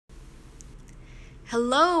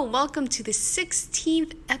Hello, welcome to the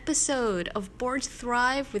 16th episode of Born to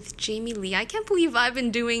Thrive with Jamie Lee. I can't believe I've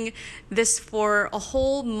been doing this for a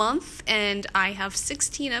whole month and I have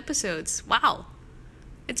 16 episodes. Wow,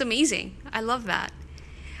 it's amazing. I love that.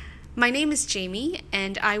 My name is Jamie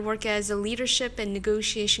and I work as a leadership and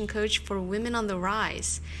negotiation coach for women on the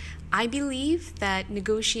rise. I believe that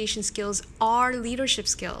negotiation skills are leadership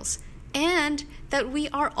skills and that we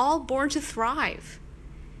are all born to thrive.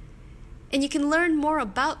 And you can learn more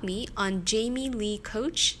about me on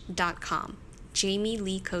jamieleecoach.com,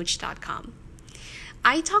 jamieleecoach.com.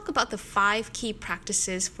 I talk about the 5 key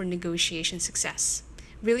practices for negotiation success.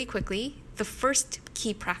 Really quickly, the first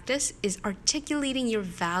key practice is articulating your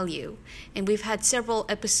value, and we've had several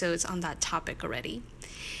episodes on that topic already.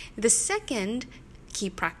 The second key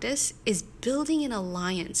practice is building an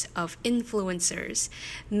alliance of influencers,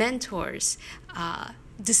 mentors,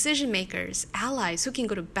 decision makers, allies who can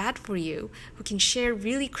go to bat for you, who can share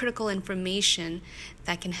really critical information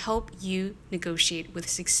that can help you negotiate with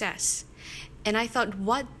success. And I thought,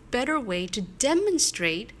 what better way to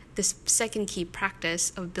demonstrate this second key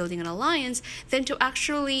practice of building an alliance than to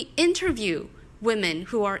actually interview women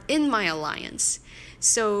who are in my alliance.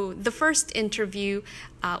 So the first interview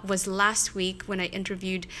was last week when I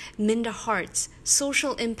interviewed Minda Harts,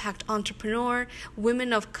 social impact entrepreneur,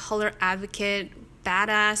 women of color advocate,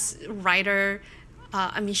 badass writer.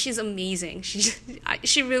 She's amazing.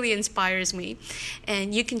 She really inspires me.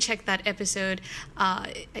 And you can check that episode.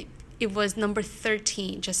 It was number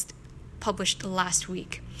 13, just published last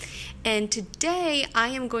week. And today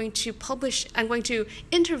I'm going to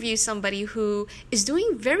interview somebody who is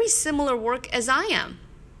doing very similar work as I am.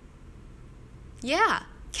 Yeah,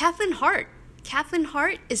 Kathleen Hart. Kathleen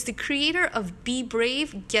Hart is the creator of Be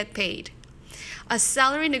Brave, Get Paid, a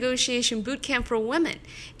salary negotiation bootcamp for women.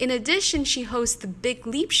 In addition, she hosts the Big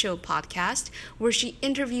Leap Show podcast, where she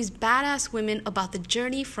interviews badass women about the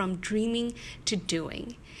journey from dreaming to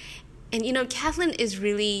doing. And Kathleen is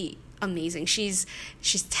really amazing. She's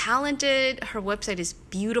talented. Her website is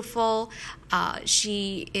beautiful.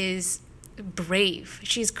 She is brave.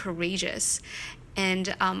 She's courageous.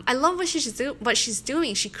 And I love what she's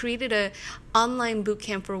doing. She created an online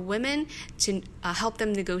bootcamp for women to help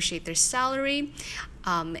them negotiate their salary.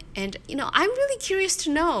 I'm really curious to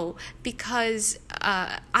know because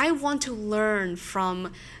I want to learn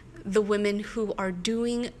from the women who are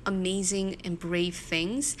doing amazing and brave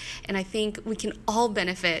things. And I think we can all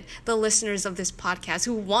benefit, the listeners of this podcast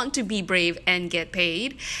who want to be brave and get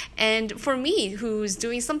paid. And for me, who's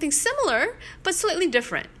doing something similar, but slightly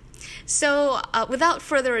different. So without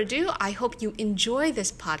further ado, I hope you enjoy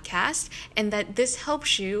this podcast and that this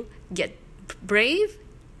helps you get brave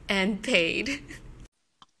and paid.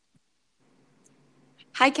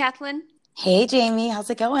 Hi, Kathleen. Hey, Jamie.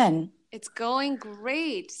 How's it going? It's going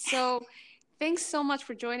great. So thanks so much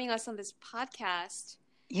for joining us on this podcast.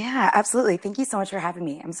 Yeah, absolutely. Thank you so much for having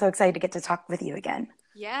me. I'm so excited to get to talk with you again.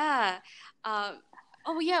 Yeah.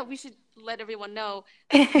 We should let everyone know.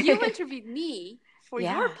 You interviewed me for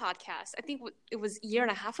your podcast. I think it was a year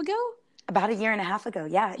and a half ago. About a year and a half ago,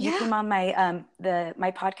 yeah. You came on my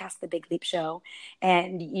my podcast, The Big Leap Show,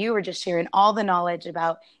 and you were just sharing all the knowledge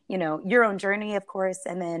about your own journey, of course,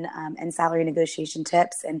 and then and salary negotiation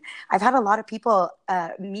tips. And I've had a lot of people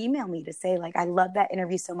email me to say, like, I love that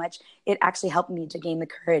interview so much. It actually helped me to gain the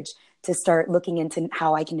courage to start looking into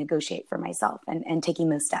how I can negotiate for myself and taking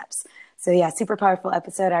those steps. So yeah, super powerful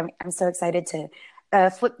episode. I'm so excited to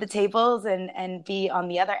flip the tables and be on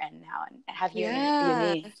the other end now and have you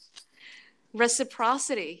and me.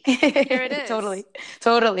 Reciprocity. Here it is.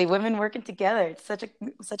 Totally. Women working together. It's such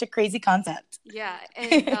a crazy concept. Yeah.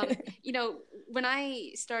 And, when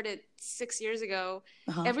I started 6 years ago,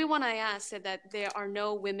 everyone I asked said that there are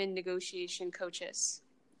no women negotiation coaches.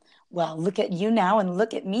 Well, look at you now and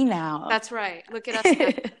look at me now. That's right. Look at us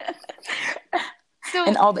now.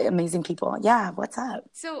 And all the amazing people. Yeah. What's up?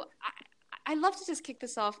 So I'd love to just kick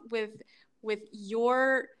this off with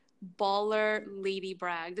your baller lady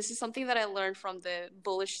brag. This is something that I learned from the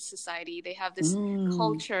Bullish Society. They have this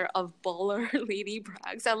culture of baller lady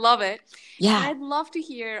brags. I love it. Yeah. And I'd love to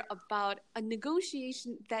hear about a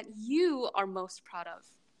negotiation that you are most proud of.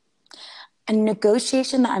 A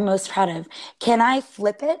negotiation that I'm most proud of. Can I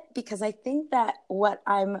flip it? Because I think that what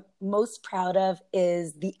I'm most proud of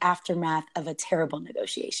is the aftermath of a terrible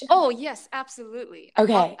negotiation. Oh, yes, absolutely.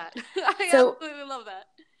 Okay. I love that. I absolutely love that.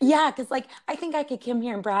 Yeah, because I think I could come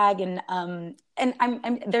here and brag, and I'm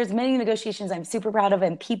there's many negotiations I'm super proud of,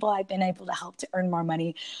 and people I've been able to help to earn more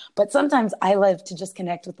money. But sometimes I love to just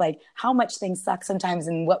connect with how much things suck sometimes,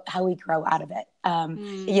 and how we grow out of it.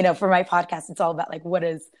 For my podcast, it's all about what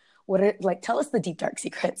tell us the deep, dark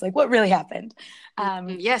secrets. Like what really happened?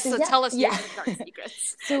 Yes. So tell us your deep, dark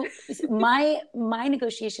secrets. So my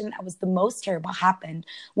negotiation that was the most terrible happened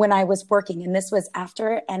when I was working. And this was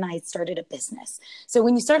after, and I started a business. So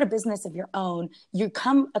when you start a business of your own, you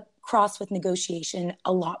come across with negotiation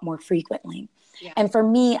a lot more frequently. Yeah. And for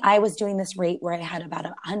me, I was doing this rate where I had about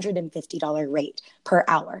 $150 rate per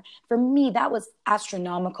hour. For me, that was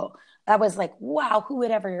astronomical. That was like, wow, who would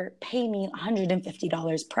ever pay me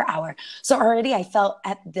 $150 per hour? So already I felt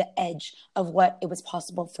at the edge of what it was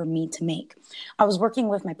possible for me to make. I was working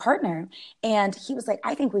with my partner and he was like,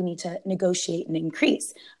 I think we need to negotiate and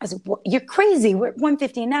increase. I was like, well, you're crazy. We're at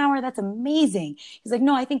 $150 an hour. That's amazing. He's like,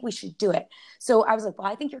 no, I think we should do it. So I was like, well,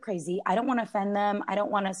 I think you're crazy. I don't want to offend them. I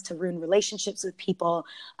don't want us to ruin relationships with people.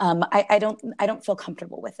 I don't feel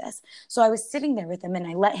comfortable with this. So I was sitting there with him and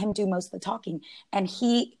I let him do most of the talking. And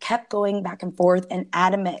he kept going back and forth and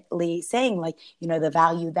adamantly saying like, the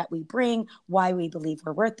value that we bring, why we believe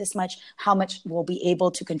we're worth this much, how much we'll be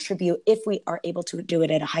able to contribute if we are able to do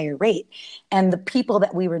it at a higher rate. And the people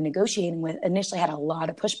that we were negotiating with initially had a lot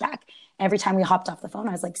of pushback. Every time we hopped off the phone,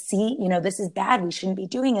 I was like, see, this is bad. We shouldn't be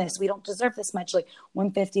doing this. We don't deserve this much. Like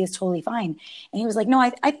 150 is totally fine. And he was like, no,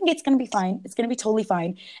 I think it's going to be fine. It's going to be totally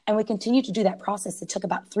fine. And we continued to do that process. It took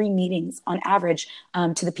about 3 meetings on average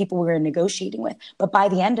to the people we were negotiating with. But by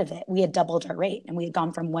the end of it, we had doubled our rate and we had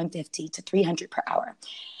gone from 150 to 300 per hour.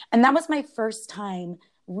 And that was my first time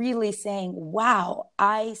really saying, wow,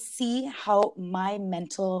 I see how my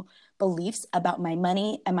mental beliefs about my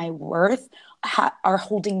money and my worth are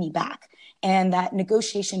holding me back. And that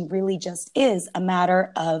negotiation really just is a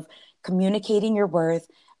matter of communicating your worth,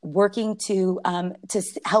 working to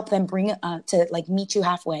help them bring to like meet you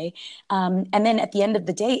halfway. And then at the end of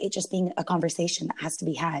the day, it just being a conversation that has to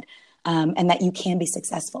be had. And that you can be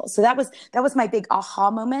successful. So that was my big aha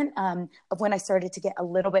moment of when I started to get a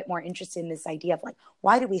little bit more interested in this idea of like,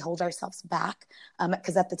 why do we hold ourselves back?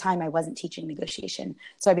 Because at the time I wasn't teaching negotiation.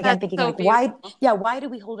 So I began thinking so like, why do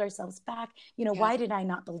we hold ourselves back? Why did I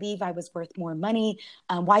not believe I was worth more money?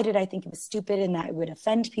 Why did I think it was stupid and that it would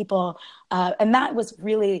offend people? And that was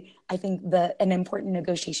really, I think, an important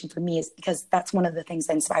negotiation for me is because that's one of the things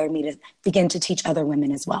that inspired me to begin to teach other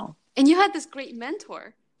women as well. And you had this great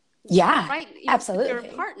mentor. Yeah, right. Absolutely. Your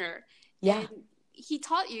partner. Yeah. And he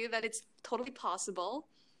taught you that it's totally possible.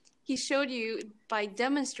 He showed you by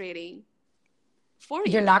demonstrating for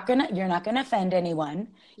you. You're not gonna offend anyone.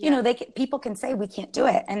 Yeah. People can say we can't do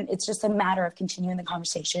it, and it's just a matter of continuing the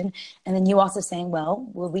conversation. And then you also saying, well,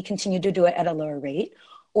 will we continue to do it at a lower rate,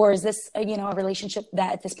 or is this a relationship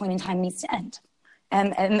that at this point in time needs to end?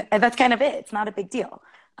 And that's kind of it. It's not a big deal.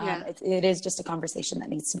 Yeah. It is just a conversation that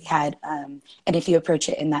needs to be had. And if you approach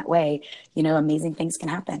it in that way, amazing things can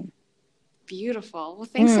happen. Beautiful. Well,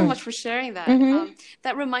 thanks so much for sharing that. Mm-hmm.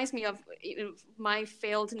 That reminds me of my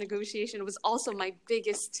failed negotiation. It was also my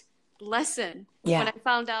biggest lesson. Yeah. When I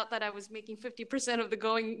found out that I was making 50% of the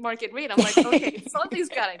going market rate, I'm like, okay, something's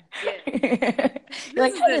got to give.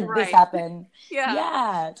 Like, how did this happen?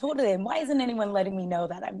 Yeah, totally. And why isn't anyone letting me know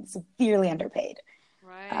that I'm severely underpaid?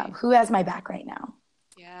 Right. Who has my back right now?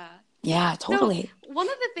 Yeah, totally. So one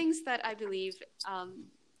of the things that I believe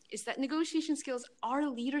is that negotiation skills are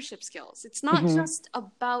leadership skills. It's not just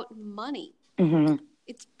about money. Mm-hmm.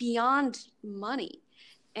 It's beyond money.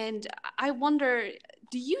 And I wonder,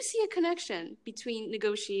 do you see a connection between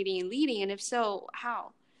negotiating and leading? And if so,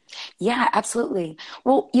 how? Yeah, absolutely.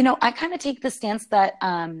 Well, I kind of take the stance that,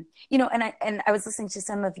 and I was listening to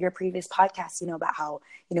some of your previous podcasts, about how,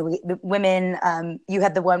 the women, you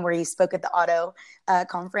had the one where you spoke at the auto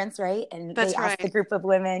conference, right? And they asked the group of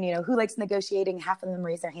women, who likes negotiating? Half of them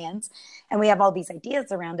raise their hands. And we have all these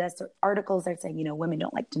ideas around us, or articles that are saying, women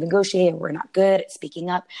don't like to negotiate, or we're not good at speaking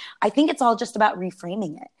up. I think it's all just about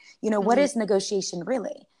reframing it. What is negotiation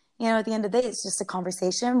really? At the end of the day, it's just a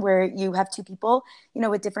conversation where you have two people,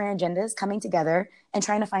 with different agendas coming together and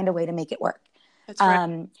trying to find a way to make it work. That's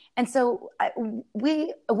right. And so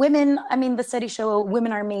women, the studies show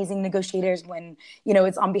women are amazing negotiators when,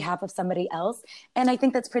 it's on behalf of somebody else. And I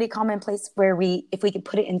think that's pretty commonplace if we could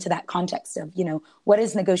put it into that context of, what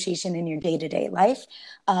is negotiation in your day-to-day life?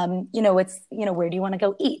 It's, where do you want to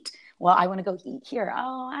go eat? Well, I want to go eat here.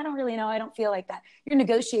 Oh, I don't really know. I don't feel like that. You're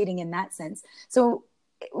negotiating in that sense. So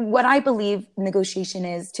what I believe negotiation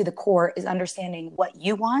is to the core is understanding what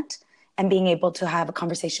you want and being able to have a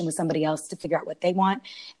conversation with somebody else to figure out what they want.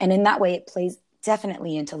 And in that way, it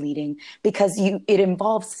definitely into leading, because it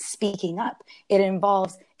involves speaking up. It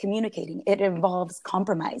involves communicating. It involves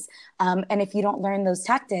compromise. And if you don't learn those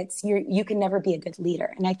tactics, you can never be a good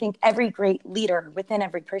leader. And I think every great leader within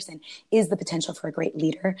every person is the potential for a great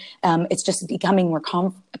leader. It's just becoming more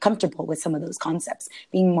comfortable with some of those concepts,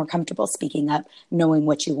 being more comfortable speaking up, knowing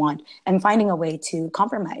what you want, and finding a way to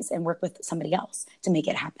compromise and work with somebody else to make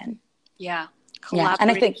it happen. Yeah.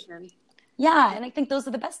 Collaboration. And I think those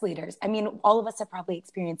are the best leaders. I mean, all of us have probably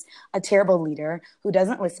experienced a terrible leader who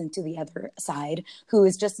doesn't listen to the other side, who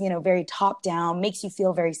is just, very top down, makes you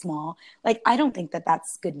feel very small. Like, I don't think that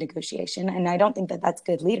that's good negotiation. And I don't think that that's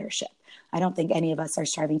good leadership. I don't think any of us are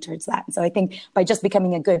striving towards that. And so I think by just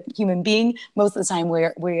becoming a good human being, most of the time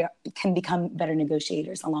we can become better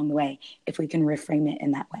negotiators along the way if we can reframe it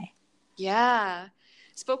in that way. Yeah.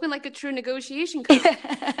 Spoken like a true negotiation coach.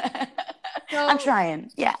 So, I'm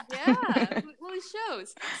trying. Yeah. Well, it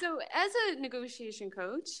shows. So as a negotiation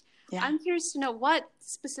coach, I'm curious to know what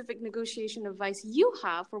specific negotiation advice you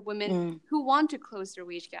have for women who want to close their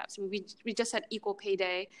wage gaps. I mean, we just had Equal Pay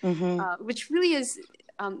Day, which really is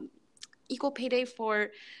equal pay day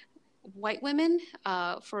for white women.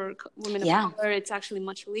 For women of color, it's actually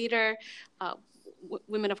much later.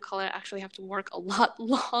 Women of color actually have to work a lot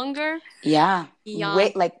longer. Yeah.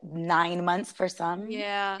 Wait, like 9 months for some.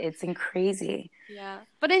 Yeah. It's crazy. Yeah.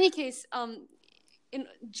 But in any case, in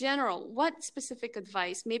general, what specific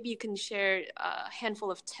advice, maybe you can share a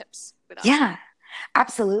handful of tips with us. Yeah,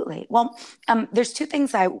 absolutely. Well, there's two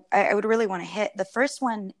things I would really want to hit. The first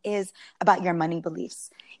one is about your money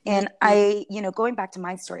beliefs. And I, going back to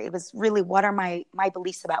my story, it was really, what are my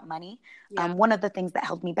beliefs about money? One of the things that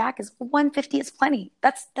held me back is $150 is plenty.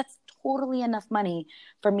 That's totally enough money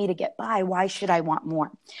for me to get by. Why should I want more?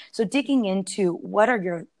 So digging into what are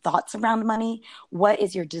your thoughts around money? What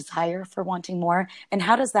is your desire for wanting more? And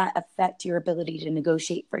how does that affect your ability to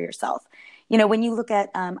negotiate for yourself? When you look at,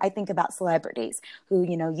 I think about celebrities who,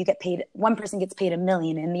 you get paid, one person gets paid $1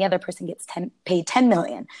 million and the other person gets paid $10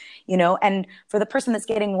 million, and for the person that's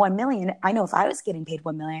getting $1 million, I know if I was getting paid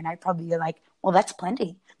 $1 million, I'd probably be like, well, that's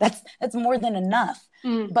plenty. That's more than enough.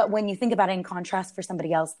 But when you think about it in contrast for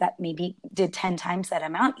somebody else that maybe did 10 times that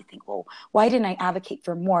amount, you think, well, why didn't I advocate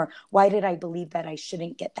for more? Why did I believe that I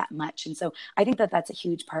shouldn't get that much? And so I think that that's a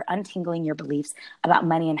huge part, untangling your beliefs about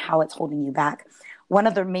money and how it's holding you back. One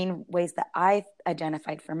of the main ways that I've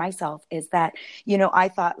identified for myself is that, I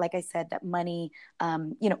thought, like I said, that money,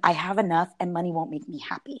 I have enough and money won't make me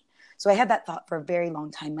happy. So I had that thought for a very long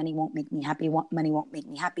time. Money won't make me happy. Money won't make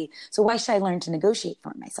me happy. So why should I learn to negotiate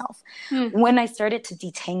for myself? When I started to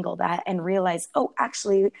detangle that and realize, oh,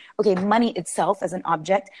 actually, okay, money itself as an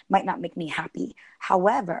object might not make me happy.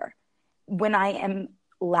 However, when I am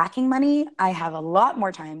lacking money, I have a lot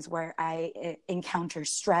more times where I encounter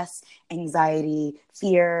stress, anxiety,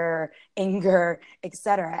 fear, anger,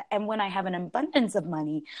 etc. And when I have an abundance of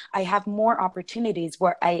money, I have more opportunities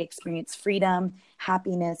where I experience freedom,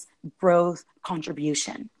 happiness, growth,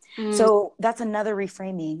 contribution. So that's another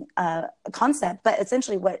reframing concept. But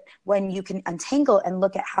essentially when you can untangle and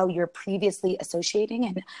look at how you're previously associating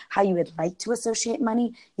and how you would like to associate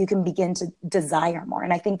money, you can begin to desire more.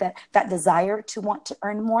 And I think that desire to want to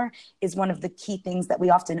earn more is one of the key things that we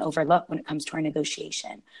often overlook when it comes to our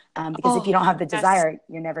negotiation. Because if you don't have the desire,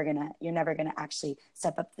 you're never gonna actually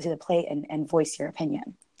step up to the plate and voice your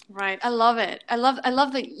opinion. Right. I love it. I love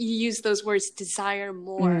that you use those words, desire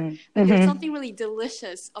more. There's something really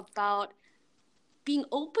delicious about being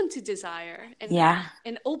open to desire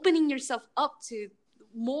and opening yourself up to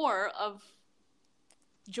more of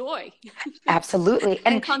joy. Absolutely.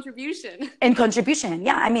 And contribution. And contribution.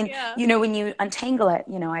 Yeah. I mean, when you untangle it,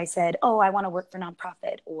 I said, oh, I want to work for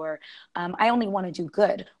nonprofit, or I only want to do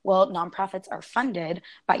good. Well, nonprofits are funded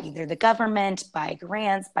by either the government, by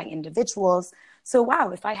grants, by individuals. So, wow,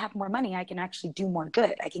 if I have more money, I can actually do more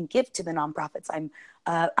good. I can give to the nonprofits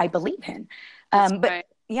I believe in.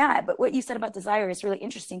 But what you said about desire is really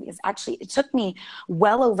interesting, because actually it took me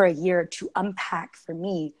well over a year to unpack for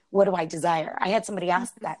me, what do I desire? I had somebody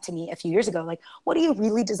ask that to me a few years ago, like, what do you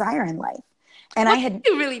really desire in life? And what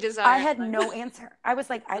do you really desire? I had no answer. I was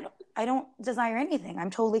like, I don't desire anything. I'm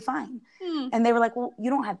totally fine. And they were like, well, you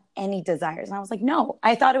don't have any desires. And I was like, no,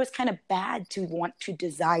 I thought it was kind of bad to want to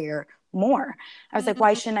desire more. I was like,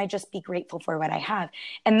 why shouldn't I just be grateful for what I have?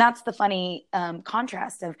 And that's the funny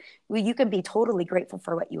contrast of, well, you can be totally grateful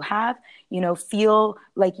for what you have, feel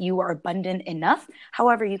like you are abundant enough.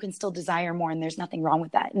 However, you can still desire more, and there's nothing wrong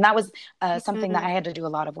with that. And that was something that I had to do a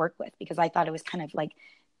lot of work with, because I thought it was kind of like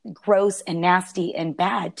gross and nasty and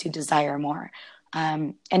bad to desire more.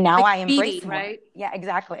 And now Like I speedy, embrace more. right? Yeah,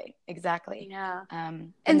 exactly. Yeah.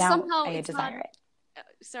 And And now somehow I it's not, desire it.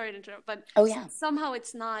 sorry to interrupt, but Oh yeah. somehow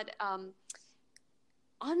it's not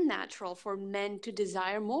unnatural for men to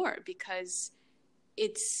desire more because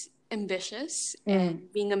it's ambitious, Mm.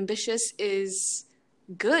 and being ambitious is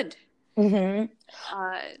good. Mm-hmm.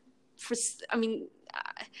 Uh, for I mean,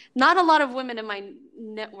 not a lot of women in my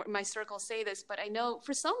network, my circle say this, but I know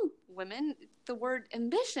for some women, the word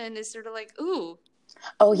ambition is sort of like, ooh.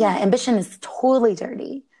 Oh yeah, ambition is totally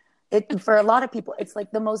dirty. It for a lot of people, it's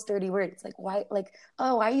like the most dirty word. It's like why, like,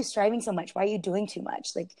 oh, why are you striving so much? Why are you doing too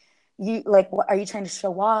much? Like, you like, what are you trying to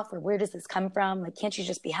show off, or where does this come from? Like, can't you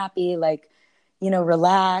just be happy? Like,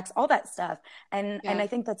 relax, all that stuff. And Yeah. I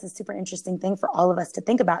think that's a super interesting thing for all of us to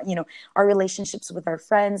think about. Our relationships with our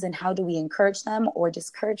friends, and how do we encourage them or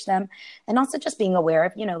discourage them, and also just being aware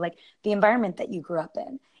of like the environment that you grew up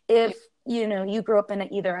in. Yeah. If you grew up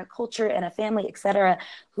in either a culture and a family, etc.,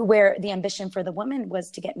 where the ambition for the woman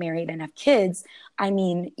was to get married and have kids, I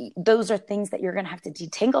mean, those are things that you're going to have to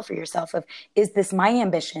detangle for yourself of, is this my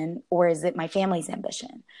ambition or is it my family's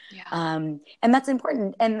ambition? Yeah. And that's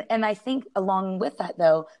important. And I think along with that,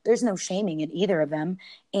 though, there's no shaming in either of them,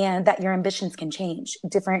 and that your ambitions can change.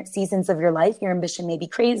 Different seasons of your life, your ambition may be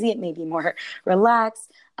crazy, it may be more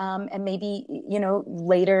relaxed. And maybe,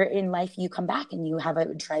 later in life, you come back and you have a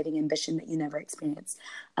driving ambition that you never experienced.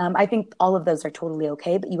 I think all of those are totally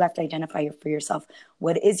okay, but you have to identify for yourself,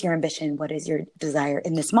 what is your ambition? What is your desire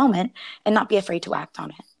in this moment? And not be afraid to act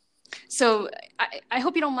on it. So I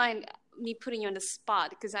hope you don't mind me putting you on the spot,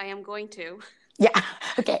 because I am going to. Yeah.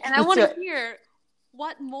 Okay. And I want to hear,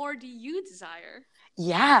 what more do you desire?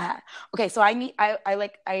 Yeah. Okay. So I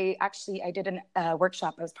did a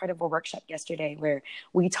workshop. I was part of a workshop yesterday where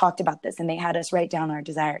we talked about this, and they had us write down our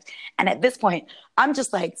desires. And at this point, I'm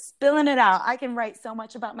just like spilling it out. I can write so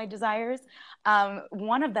much about my desires.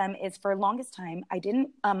 One of them is, for longest time,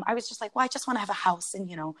 I was just like, well, I just want to have a house and,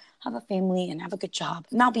 have a family and have a good job,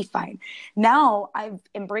 and I'll be fine. Now I've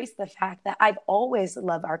embraced the fact that I've always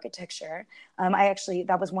loved architecture.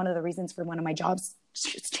 That was one of the reasons for one of my jobs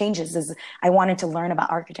changes, is I wanted to learn about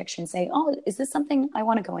architecture and say, oh, is this something I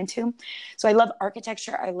want to go into? So I love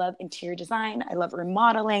architecture. I love interior design. I love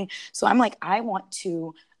remodeling. So I'm like, I want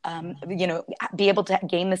to be able to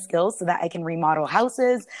gain the skills so that I can remodel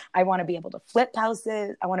houses. I want to be able to flip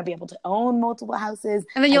houses. I want to be able to own multiple houses.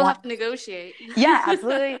 And then you'll have to negotiate. Yeah,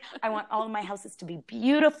 absolutely. I want all of my houses to be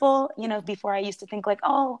beautiful. Before I used to think like,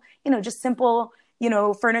 oh, just simple,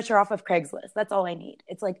 furniture off of Craigslist. That's all I need.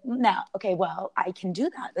 It's like, now, okay, well, I can do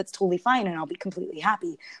that. That's totally fine. And I'll be completely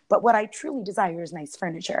happy. But what I truly desire is nice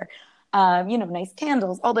furniture, nice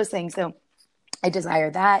candles, all those things. So I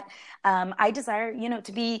desire that. I desire,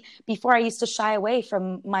 before I used to shy away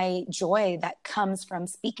from my joy that comes from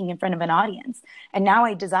speaking in front of an audience. And now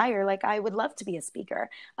I desire, like, I would love to be a speaker.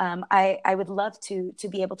 I would love to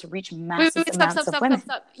be able to reach massive amounts of women.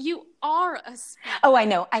 Stop. You are a speaker. Oh, I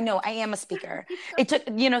know. I am a speaker. It took,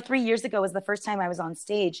 3 years ago was the first time I was on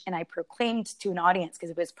stage, and I proclaimed to an audience, because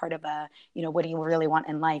it was part of a, what do you really want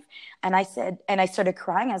in life? And I started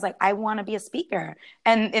crying. I was like, I want to be a speaker.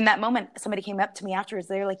 And in that moment, somebody came up to me afterwards.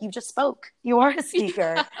 They were like, you just spoke. You are a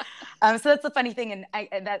speaker. So that's the funny thing.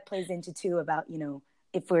 And that plays into too about,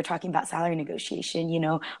 if we're talking about salary negotiation,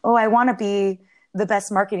 oh, I want to be the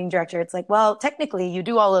best marketing director. It's like, well, technically you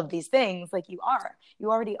do all of these things. Like, you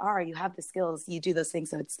already are, you have the skills, you do those things.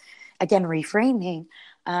 So it's, again, reframing,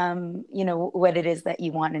 what it is that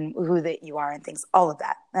you want and who that you are and things, all of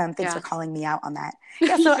that. Thanks for calling me out on that.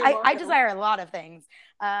 Yeah. So I desire a lot of things.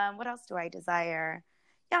 What else do I desire?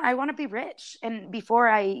 Yeah, I want to be rich. And before,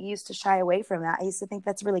 I used to shy away from that. I used to think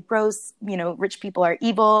that's really gross. Rich people are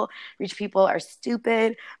evil. Rich people are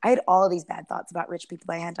stupid. I had all of these bad thoughts about rich people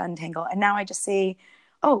I had to untangle. And now I just say,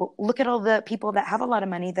 oh, look at all the people that have a lot of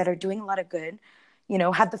money that are doing a lot of good,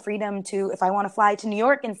 have the freedom to, if I want to fly to New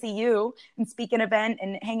York and see you and speak an event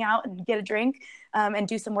and hang out and get a drink, and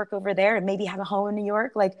do some work over there and maybe have a home in New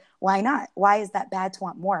York. Like, why not? Why is that bad to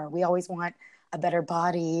want more? We always want a better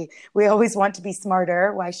body. We always want to be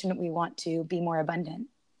smarter. Why shouldn't we want to be more abundant?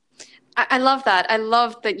 I love that. I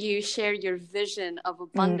love that you share your vision of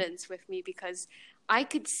abundance with me, because I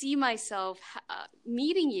could see myself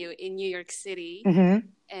meeting you in New York City,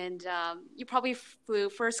 and you probably flew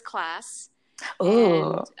first class.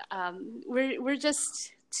 Oh, and we're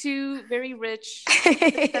just two very rich,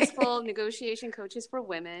 successful negotiation coaches for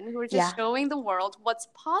women who are just showing the world what's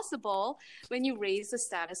possible when you raise the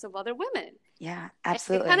status of other women. Yeah,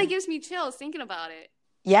 absolutely. It kind of gives me chills thinking about it.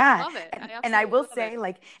 Yeah. Love it. I And I absolutely will love it. say,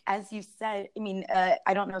 like, as you said, I mean,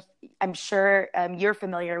 I don't know if I'm sure you're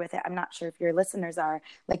familiar with it. I'm not sure if your listeners are,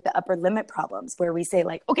 like the upper limit problems where we say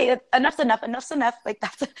like, okay, enough's enough, enough's enough. Like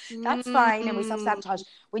that's fine. And we Mm. self-sabotage.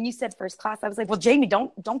 When you said first class, I was like, well, Jamie,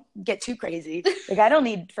 don't get too crazy. Like I don't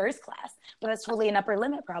need first class, but that's totally an upper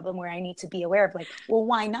limit problem where I need to be aware of like, well,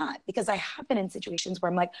 why not? Because I have been in situations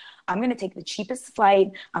where I'm like, I'm going to take the cheapest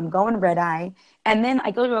flight. I'm going red eye. And then I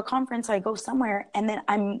go to a conference, or I go somewhere, and then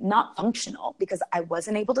I'm not functional because I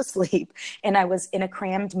wasn't able to sleep and I was in a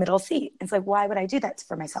crammed middle seat. It's like, why would I do that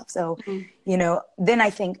for myself? So, Mm. then I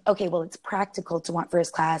think, okay, well, it's practical to want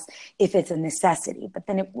first class if it's a necessity, but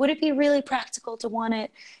then would it be really practical to want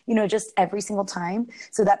it, just every single time?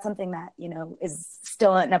 So that's something that, is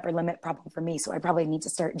still an upper limit problem for me. So I probably need to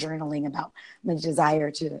start journaling about my desire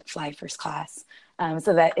to fly first class.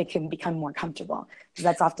 So that it can become more comfortable, because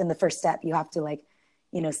that's often the first step. You have to like,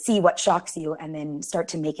 see what shocks you and then start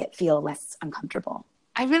to make it feel less uncomfortable.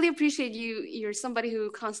 I really appreciate you. You're somebody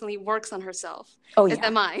who constantly works on herself, Oh as yeah.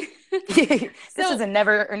 am I. This is So a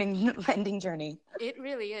never ending journey. it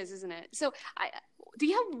really is, isn't it? So do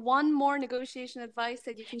you have one more negotiation advice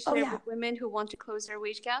that you can Oh share yeah. with women who want to close their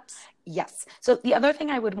wage gaps? Yes. So the other thing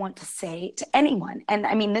I would want to say to anyone, and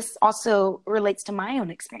I mean, this also relates to my own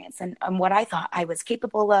experience and what I thought I was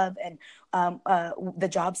capable of, and the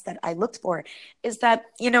jobs that I looked for, is that,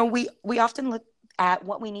 we often look at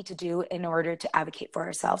what we need to do in order to advocate for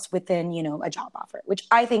ourselves within, a job offer, which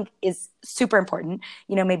I think is super important.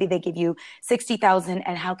 Maybe they give you 60,000,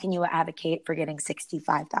 and how can you advocate for getting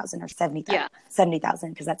 65,000 or 70,000? Yeah.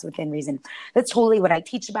 70,000, because that's within reason. That's totally what I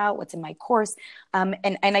teach about, what's in my course.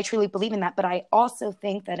 And I truly believe in that. But I also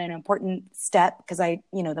think that an important step, because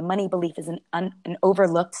the money belief is an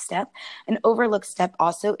overlooked step. An overlooked step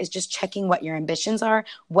also is just checking what your ambitions are,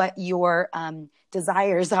 what your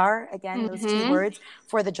desires are, again, those two Mm-hmm. words,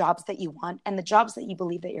 for the jobs that you want and the jobs that you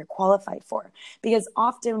believe that you're qualified for. Because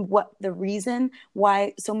often the reason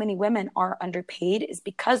why so many women are underpaid is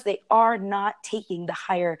because they are not taking the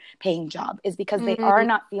higher paying job, is because they are Mm-hmm.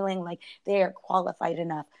 not feeling like they are qualified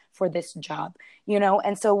enough for this job,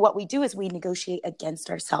 and so what we do is we negotiate against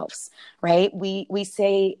ourselves, right? We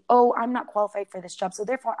say, oh, I'm not qualified for this job, so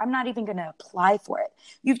therefore I'm not even going to apply for it.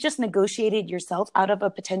 You've just negotiated yourself out of a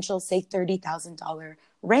potential, say, $30,000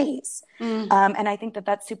 raise. Mm. And I think that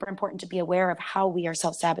that's super important to be aware of, how we are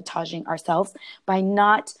self-sabotaging ourselves by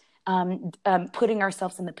not putting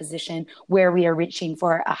ourselves in the position where we are reaching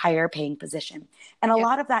for a higher paying position. And a Yeah.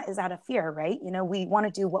 lot of that is out of fear, right? We want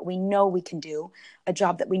to do what we know we can do, a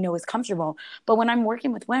job that we know is comfortable. But when I'm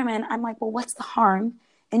working with women, I'm like, well, what's the harm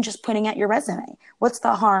in just putting out your resume? What's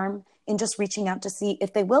the harm in just reaching out to see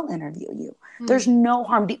if they will interview you? There's no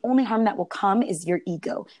harm. The only harm that will come is your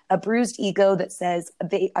ego, a bruised ego that says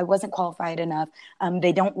I wasn't qualified enough,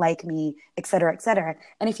 they don't like me, et cetera, et cetera.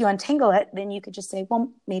 And if you untangle it, then you could just say,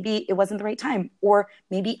 well, maybe it wasn't the right time, or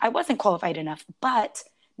maybe I wasn't qualified enough. But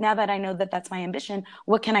now that I know that that's my ambition,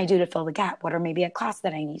 what can I do to fill the gap? What are maybe a class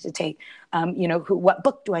that I need to take? What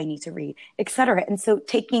book do I need to read, et cetera? And so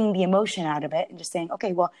taking the emotion out of it and just saying,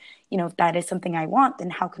 okay, well, if that is something I want,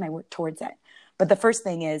 then how can I work towards it? But the first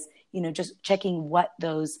thing is, just checking what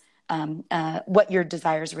those what your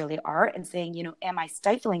desires really are, and saying, am I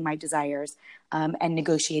stifling my desires, and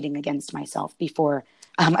negotiating against myself before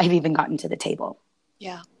I've even gotten to the table.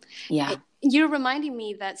 Yeah. Yeah. You're reminding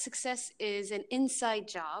me that success is an inside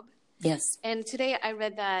job. Yes. And today I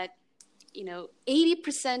read that,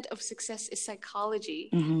 80% of success is psychology,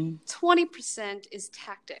 20% is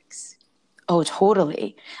tactics. Oh,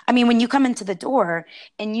 totally. I mean, when you come into the door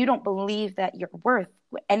and you don't believe that you're worth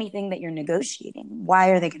anything that you're negotiating, why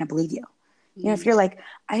are they going to believe you? If you're like,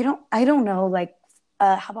 I don't know, like,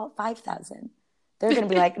 how about 5,000? They're going to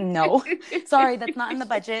be like, no, sorry, that's not in the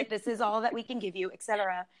budget. This is all that we can give you, et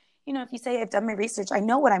cetera. If you say, I've done my research, I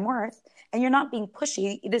know what I'm worth, and you're not being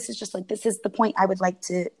pushy. This is just like, this is the point I would like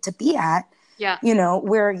to be at. Yeah.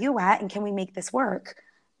 Where are you at? And can we make this work?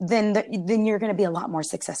 Then you're going to be a lot more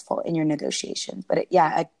successful in your negotiations. But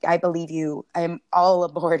I believe you. I'm all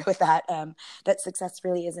aboard with that. That success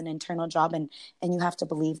really is an internal job, and you have to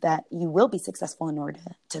believe that you will be successful in order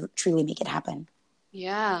to truly make it happen.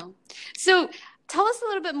 Yeah. So tell us a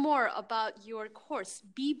little bit more about your course,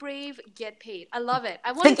 Be Brave, Get Paid. I love it.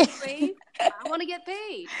 I want to be brave. I want to get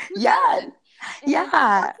paid. Yeah. And what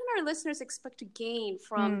can our listeners expect to gain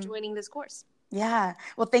from joining this course? Yeah.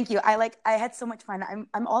 Well, thank you. I had so much fun.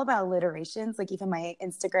 I'm all about alliterations. Like even my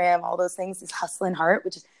Instagram, all those things is Hustle and Heart,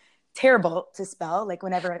 which is terrible to spell. Like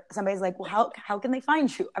whenever somebody's like, well, how can they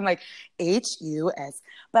find you? I'm like, H-U-S.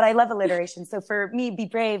 But I love alliteration. So for me, be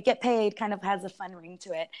brave, get paid kind of has a fun ring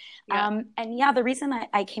to it. Yeah. And yeah, the reason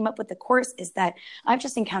I came up with the course is that I've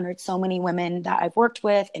just encountered so many women that I've worked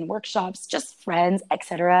with in workshops, just friends,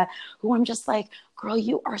 etc., who I'm just like, girl,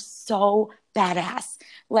 you are so badass.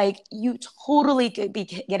 Like you totally could be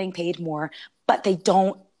getting paid more, but they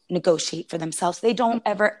don't negotiate for themselves. They don't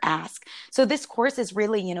ever ask. So this course is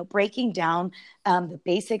really, breaking down the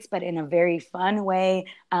basics, but in a very fun way,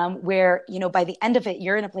 where, by the end of it,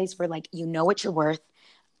 you're in a place where like, you know what you're worth.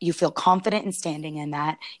 You feel confident in standing in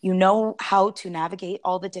that. You know how to navigate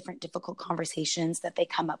all the different difficult conversations that they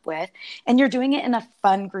come up with. And you're doing it in a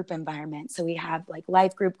fun group environment. So we have like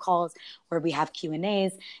live group calls where we have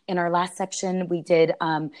Q&As. In our last section, we did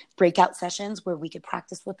breakout sessions where we could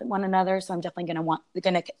practice with one another. So I'm definitely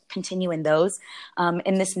going to continue in those.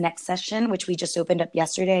 In this next session, which we just opened up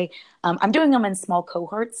yesterday, I'm doing them in small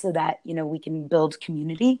cohorts so that, we can build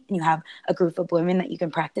community and you have a group of women that you can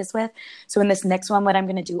practice with. So in this next one, what I'm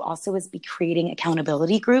going to do also is be creating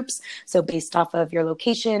accountability groups. So based off of your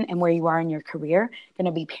location and where you are in your career, going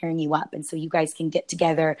to be pairing you up. And so you guys can get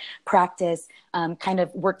together, practice, kind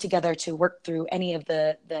of work together to work through any of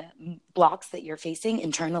the blocks that you're facing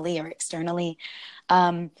internally or externally.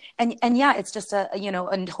 And yeah, it's just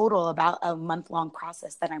in total about a month-long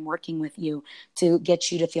process that I'm working with you to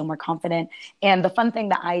get you to feel more confident. And the fun thing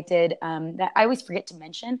that I did, that I always forget to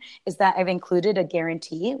mention, is that I've included a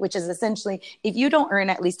guarantee, which is essentially if you don't earn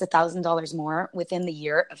at least $1,000 more within the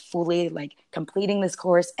year of fully like completing this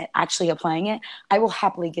course and actually applying it, I will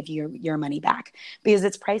happily give you your money back because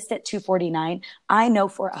it's priced at $249. I know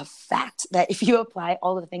for a fact that if you apply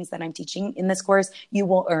all of the things that I'm teaching in this course, you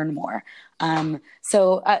will earn more.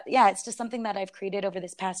 Yeah, it's just something that I've created over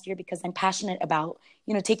this past year because I'm passionate about,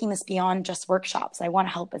 taking this beyond just workshops. I want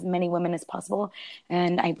to help as many women as possible.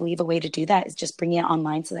 And I believe a way to do that is just bringing it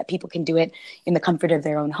online so that people can do it in the comfort of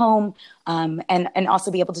their own home. And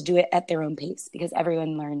also be able to do it at their own pace because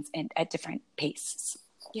everyone learns at different paces.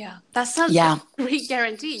 Yeah. That sounds like a great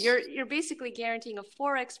guarantee. You're basically guaranteeing a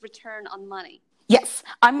 4x return on money. Yes,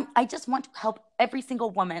 I just want to help every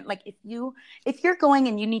single woman. Like if you're going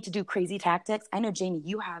and you need to do crazy tactics, I know Jamie,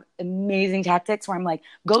 you have amazing tactics where I'm like,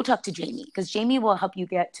 go talk to Jamie because Jamie will help you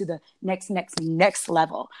get to the next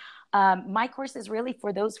level. My course is really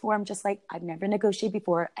for those who I'm just like, I've never negotiated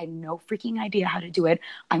before. I have no freaking idea how to do it.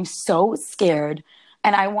 I'm so scared.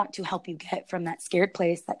 And I want to help you get from that scared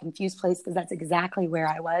place, that confused place, because that's exactly where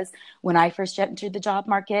I was when I first entered the job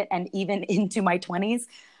market and even into my 20s.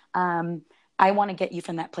 I want to get you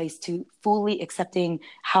from that place to fully accepting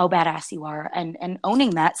how badass you are and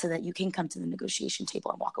owning that so that you can come to the negotiation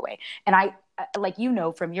table and walk away. And I, like,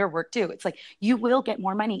 from your work too, it's like you will get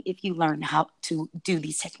more money if you learn how to do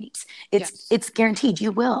these techniques. It's guaranteed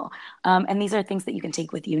you will. And these are things that you can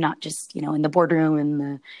take with you, not just, in the boardroom,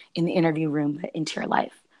 in the interview room, but into your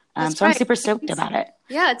life. So I'm super stoked about it.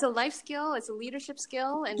 Yeah, it's a life skill. It's a leadership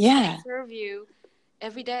skill. And it's going to serve you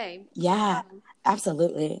every day. Yeah,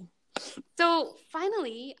 absolutely. So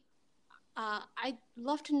finally, I'd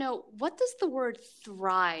love to know, what does the word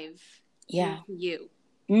thrive mean to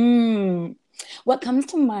you? What comes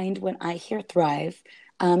to mind when I hear thrive,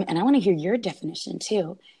 and I want to hear your definition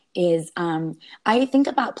too, is I think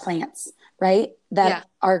about plants, right? That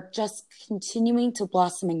are just continuing to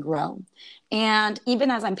blossom and grow. And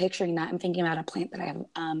even as I'm picturing that, I'm thinking about a plant that I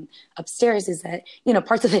have upstairs is that,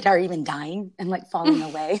 parts of it are even dying and like falling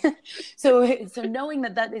away. So knowing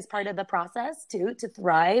that is part of the process too, to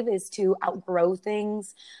thrive is to outgrow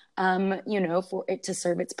things, for it to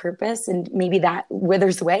serve its purpose, and maybe that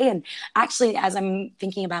withers away. And actually, as I'm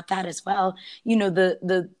thinking about that as well,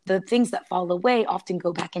 the things that fall away often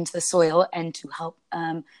go back into the soil and to help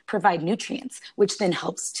provide nutrients, which then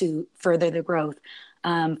helps to further the growth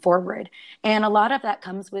forward. And a lot of that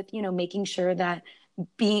comes with, making sure that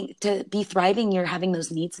to be thriving, you're having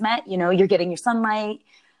those needs met, you're getting your sunlight,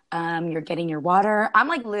 you're getting your water. I'm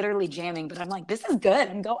like literally jamming, but I'm like, this is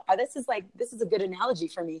good. This is a good analogy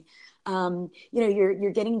for me.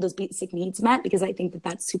 You're getting those basic needs met because I think that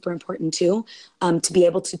that's super important too, to be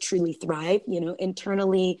able to truly thrive.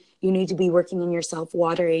 Internally, you need to be working on yourself,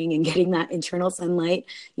 watering and getting that internal sunlight,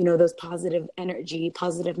 those positive energy,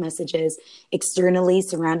 positive messages. Externally,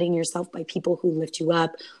 surrounding yourself by people who lift you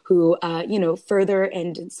up, who, further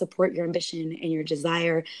and support your ambition and your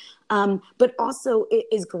desire. But also it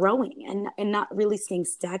is growing and not really staying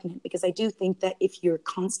stagnant, because I do think that if you're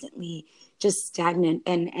constantly just stagnant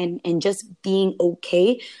and just being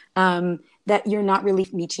okay, that you're not really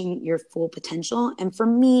reaching your full potential. And for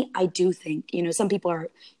me, I do think, some people are,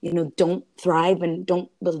 don't thrive and don't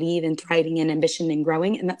believe in thriving in ambition and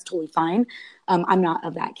growing, and that's totally fine. I'm not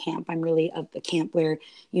of that camp. I'm really of the camp where,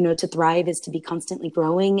 to thrive is to be constantly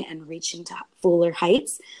growing and reaching to fuller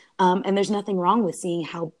heights. And there's nothing wrong with seeing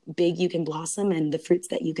how big you can blossom and the fruits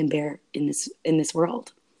that you can bear in this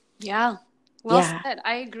world. Yeah. Well said.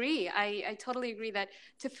 I agree. I totally agree that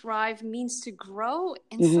to thrive means to grow.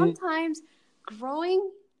 And sometimes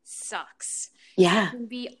growing sucks. Yeah. It can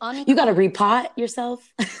be you got to repot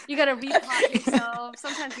yourself. You got to repot yourself.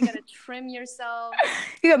 Sometimes you got to trim yourself.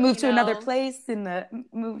 You got to move to another place in the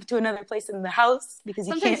house because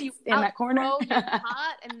you sometimes can't stand that corner. Your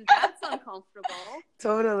pot, and that's uncomfortable.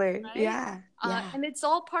 Totally. Right? Yeah. And it's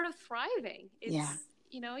all part of thriving. It's,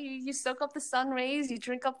 you soak up the sun rays, you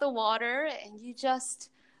drink up the water, and you just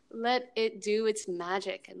let it do its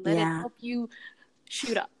magic and let it help you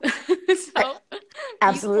shoot up. So,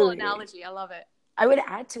 beautiful analogy. I love it. I would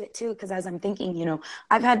add to it too, because as I'm thinking,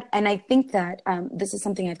 I've had, and I think that this is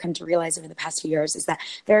something I've come to realize over the past few years, is that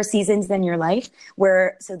there are seasons in your life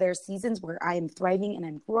there's seasons where I am thriving and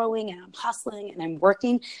I'm growing and I'm hustling and I'm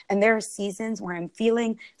working. And there are seasons where I'm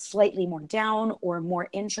feeling slightly more down or more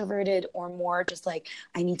introverted or more just like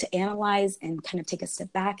I need to analyze and kind of take a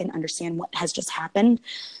step back and understand what has just happened.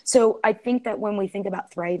 So I think that when we think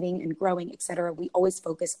about thriving and growing, et cetera, we always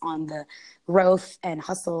focus on the growth and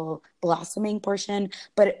hustle blossoming portion,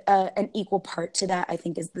 but an equal part to that, I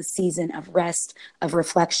think, is the season of rest, of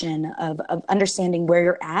reflection, of understanding where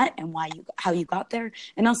you're at and how you got there,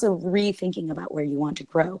 and also rethinking about where you want to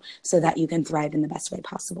grow so that you can thrive in the best way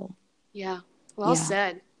possible. Yeah. Well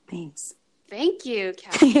said. Thanks. Thank you,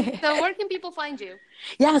 Kathy. So where can people find you?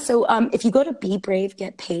 Yeah. So if you go to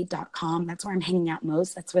bebravegetpaid.com, that's where I'm hanging out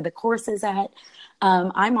most. That's where the course is at.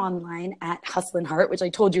 I'm online at Hustlin' Heart, which I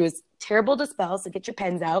told you is terrible to spell, so get your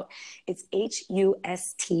pens out. It's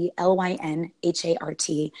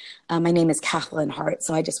HUSTLYNHART. My name is Kathleen Hart,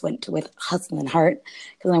 so I just went with Hustlin' Heart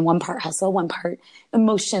because I'm one part hustle, one part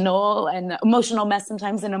emotional mess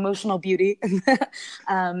sometimes, and emotional beauty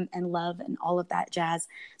and love and all of that jazz.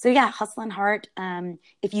 So yeah, Hustlin' Heart.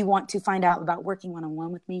 If you want to find out about working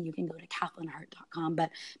one-on-one with me, you can go to KathleenHart.com. But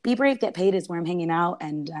Be Brave, Get Paid is where I'm hanging out,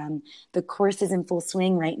 and the course is in full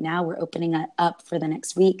swing right now. We're opening it up for the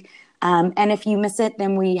next week. And if you miss it,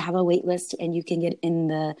 then we have a wait list and you can get in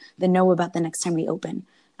the know about the next time we open,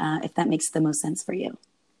 if that makes the most sense for you.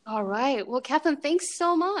 All right. Well, Kathleen, thanks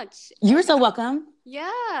so much. You're so welcome.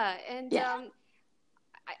 Yeah. And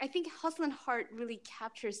I think Hustlin' Heart really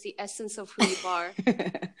captures the essence of who you are.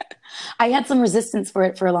 I had some resistance for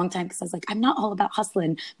it for a long time because I was like, I'm not all about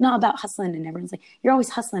hustling, not about hustling. And everyone's like, you're always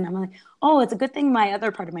hustling. I'm like, oh, it's a good thing my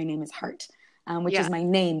other part of my name is Heart. Which is my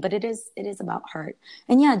name, but it is about heart.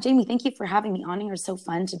 And yeah, Jamie, thank you for having me on. It was so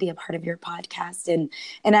fun to be a part of your podcast. And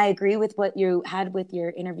I agree with what you had with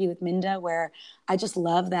your interview with Minda, where I just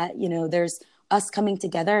love that, there's us coming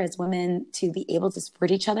together as women to be able to support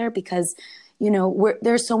each other because,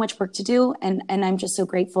 there's so much work to do. And I'm just so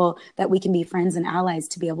grateful that we can be friends and allies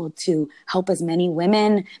to be able to help as many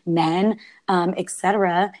women, men,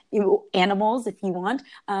 etc., animals, if you want,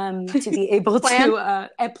 to be able to,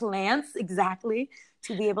 plants, exactly,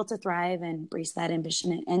 to be able to thrive and embrace that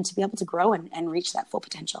ambition and to be able to grow and reach that full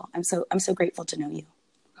potential. I'm so grateful to know you.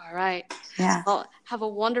 All right. Yeah. Well, have a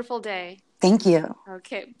wonderful day. Thank you.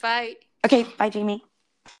 Okay. Bye. Okay. Bye, Jamie.